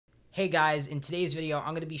Hey guys, in today's video,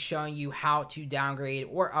 I'm going to be showing you how to downgrade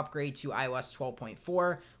or upgrade to iOS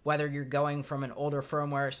 12.4, whether you're going from an older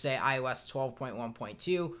firmware, say iOS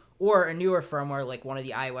 12.1.2, or a newer firmware like one of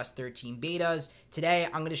the iOS 13 betas. Today,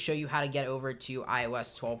 I'm going to show you how to get over to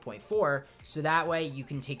iOS 12.4, so that way you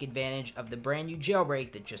can take advantage of the brand new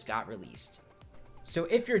jailbreak that just got released. So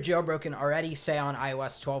if you're jailbroken already, say on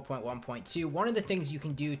iOS 12.1.2, one of the things you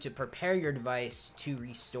can do to prepare your device to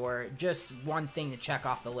restore, just one thing to check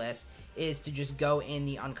off the list, is to just go in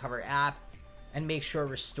the Uncover app and make sure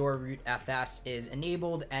Restore Root FS is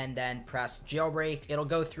enabled and then press Jailbreak. It'll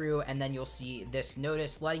go through and then you'll see this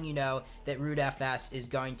notice letting you know that Root FS is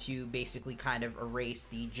going to basically kind of erase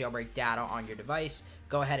the jailbreak data on your device.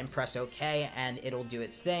 Go ahead and press OK and it'll do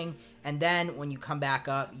its thing. And then when you come back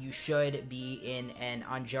up, you should be in an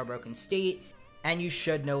unjailbroken state and you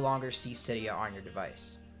should no longer see Cydia on your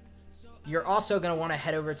device. You're also going to want to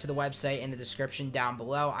head over to the website in the description down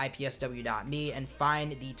below, IPSW.me, and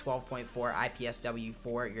find the 12.4 IPSW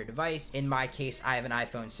for your device. In my case, I have an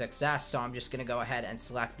iPhone 6s, so I'm just going to go ahead and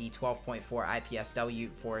select the 12.4 IPSW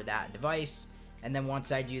for that device. And then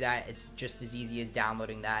once I do that, it's just as easy as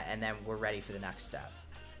downloading that, and then we're ready for the next step.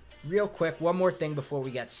 Real quick, one more thing before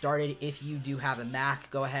we get started. If you do have a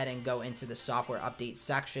Mac, go ahead and go into the software update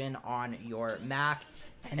section on your Mac.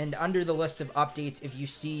 And under the list of updates, if you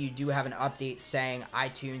see you do have an update saying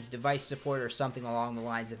iTunes device support or something along the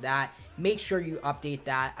lines of that, make sure you update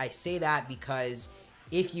that. I say that because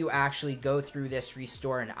if you actually go through this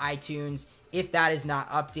restore in iTunes, if that is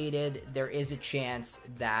not updated, there is a chance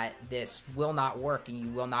that this will not work and you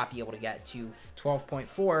will not be able to get to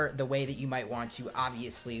 12.4 the way that you might want to,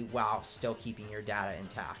 obviously, while still keeping your data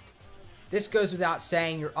intact. This goes without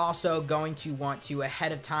saying. You're also going to want to,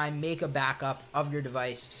 ahead of time, make a backup of your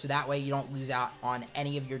device so that way you don't lose out on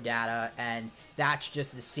any of your data, and that's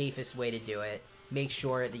just the safest way to do it. Make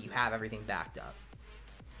sure that you have everything backed up.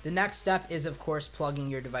 The next step is, of course, plugging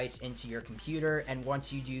your device into your computer, and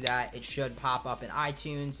once you do that, it should pop up in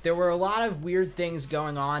iTunes. There were a lot of weird things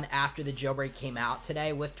going on after the jailbreak came out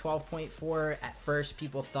today with 12.4. At first,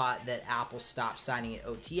 people thought that Apple stopped signing at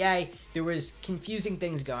OTA. There was confusing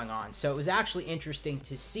things going on, so it was actually interesting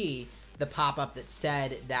to see the pop-up that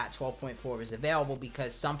said that 12.4 was available,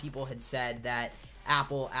 because some people had said that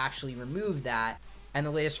Apple actually removed that. And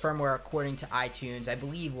the latest firmware, according to iTunes, I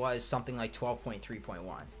believe was something like 12.3.1.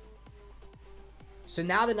 So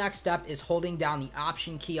now the next step is holding down the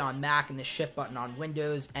Option key on Mac and the Shift button on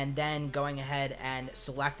Windows, and then going ahead and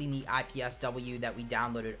selecting the IPSW that we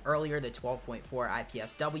downloaded earlier, the 12.4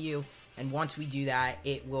 IPSW. And once we do that,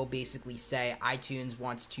 it will basically say iTunes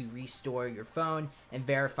wants to restore your phone and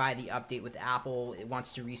verify the update with Apple. It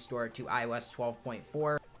wants to restore it to iOS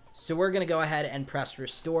 12.4. So we're going to go ahead and press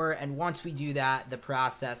restore, and once we do that, the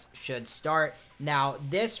process should start. Now,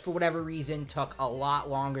 this, for whatever reason, took a lot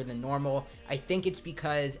longer than normal. I think it's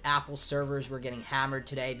because Apple servers were getting hammered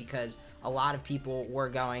today because a lot of people were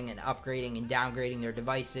going and upgrading and downgrading their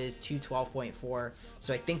devices to 12.4.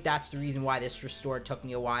 So I think that's the reason why this restore took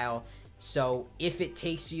me a while. So if it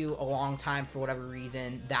takes you a long time for whatever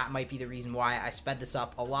reason, that might be the reason why I sped this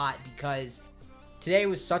up a lot, because today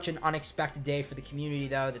was such an unexpected day for the community,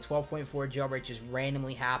 though. The 12.4 jailbreak just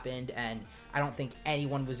randomly happened, and I don't think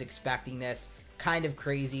anyone was expecting this. Kind of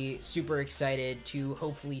crazy. Super excited to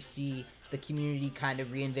hopefully see the community kind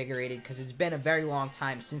of reinvigorated, because it's been a very long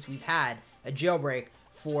time since we've had a jailbreak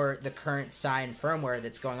for the current signed firmware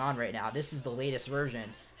that's going on right now. This is the latest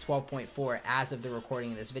version, 12.4, as of the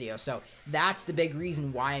recording of this video. So that's the big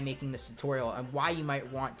reason why I'm making this tutorial and why you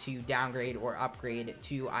might want to downgrade or upgrade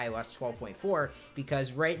to iOS 12.4,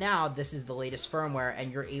 because right now this is the latest firmware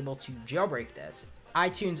and you're able to jailbreak this.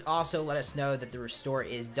 iTunes also let us know that the restore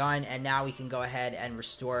is done, and now we can go ahead and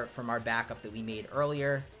restore from our backup that we made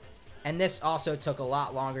earlier. And this also took a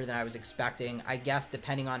lot longer than I was expecting. I guess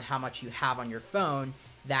depending on how much you have on your phone,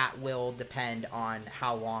 that will depend on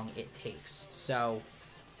how long it takes. So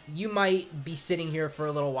you might be sitting here for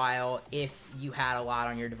a little while if you had a lot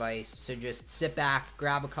on your device. So just sit back,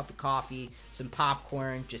 grab a cup of coffee, some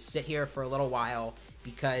popcorn, just sit here for a little while,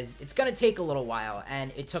 because it's going to take a little while,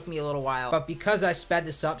 and it took me a little while. But because I sped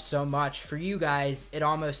this up so much for you guys, it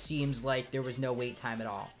almost seems like there was no wait time at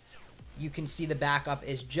all. You can see the backup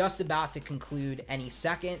is just about to conclude any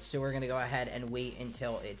second, so we're going to go ahead and wait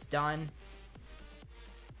until it's done.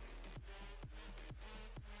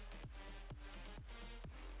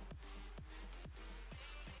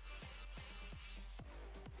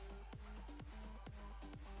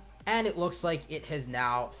 And it looks like it has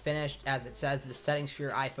now finished. As it says, the settings for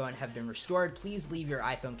your iPhone have been restored. Please leave your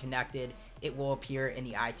iPhone connected. It will appear in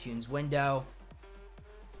the iTunes window.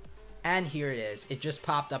 And here it is. It just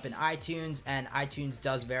popped up in iTunes, and iTunes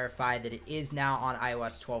does verify that it is now on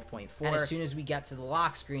iOS 12.4. And as soon as we get to the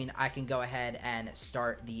lock screen, I can go ahead and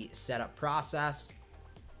start the setup process.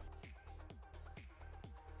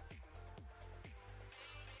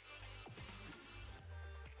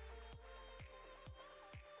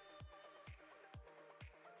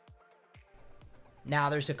 Now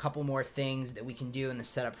there's a couple more things that we can do in the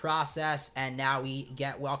setup process, and now we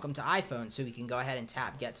get welcome to iPhone, so we can go ahead and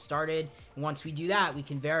tap get started. And once we do that, we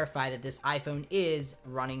can verify that this iPhone is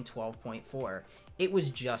running 12.4. It was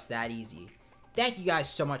just that easy. Thank you guys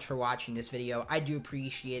so much for watching this video. I do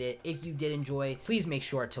appreciate it. If you did enjoy, please make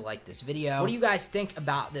sure to like this video. What do you guys think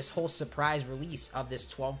about this whole surprise release of this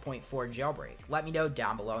 12.4 jailbreak? Let me know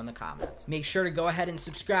down below in the comments. Make sure to go ahead and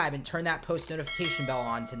subscribe and turn that post notification bell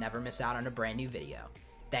on to never miss out on a brand new video.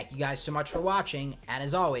 Thank you guys so much for watching, and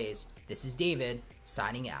as always, this is David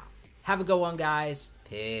signing out. Have a good one, guys.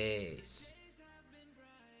 Peace.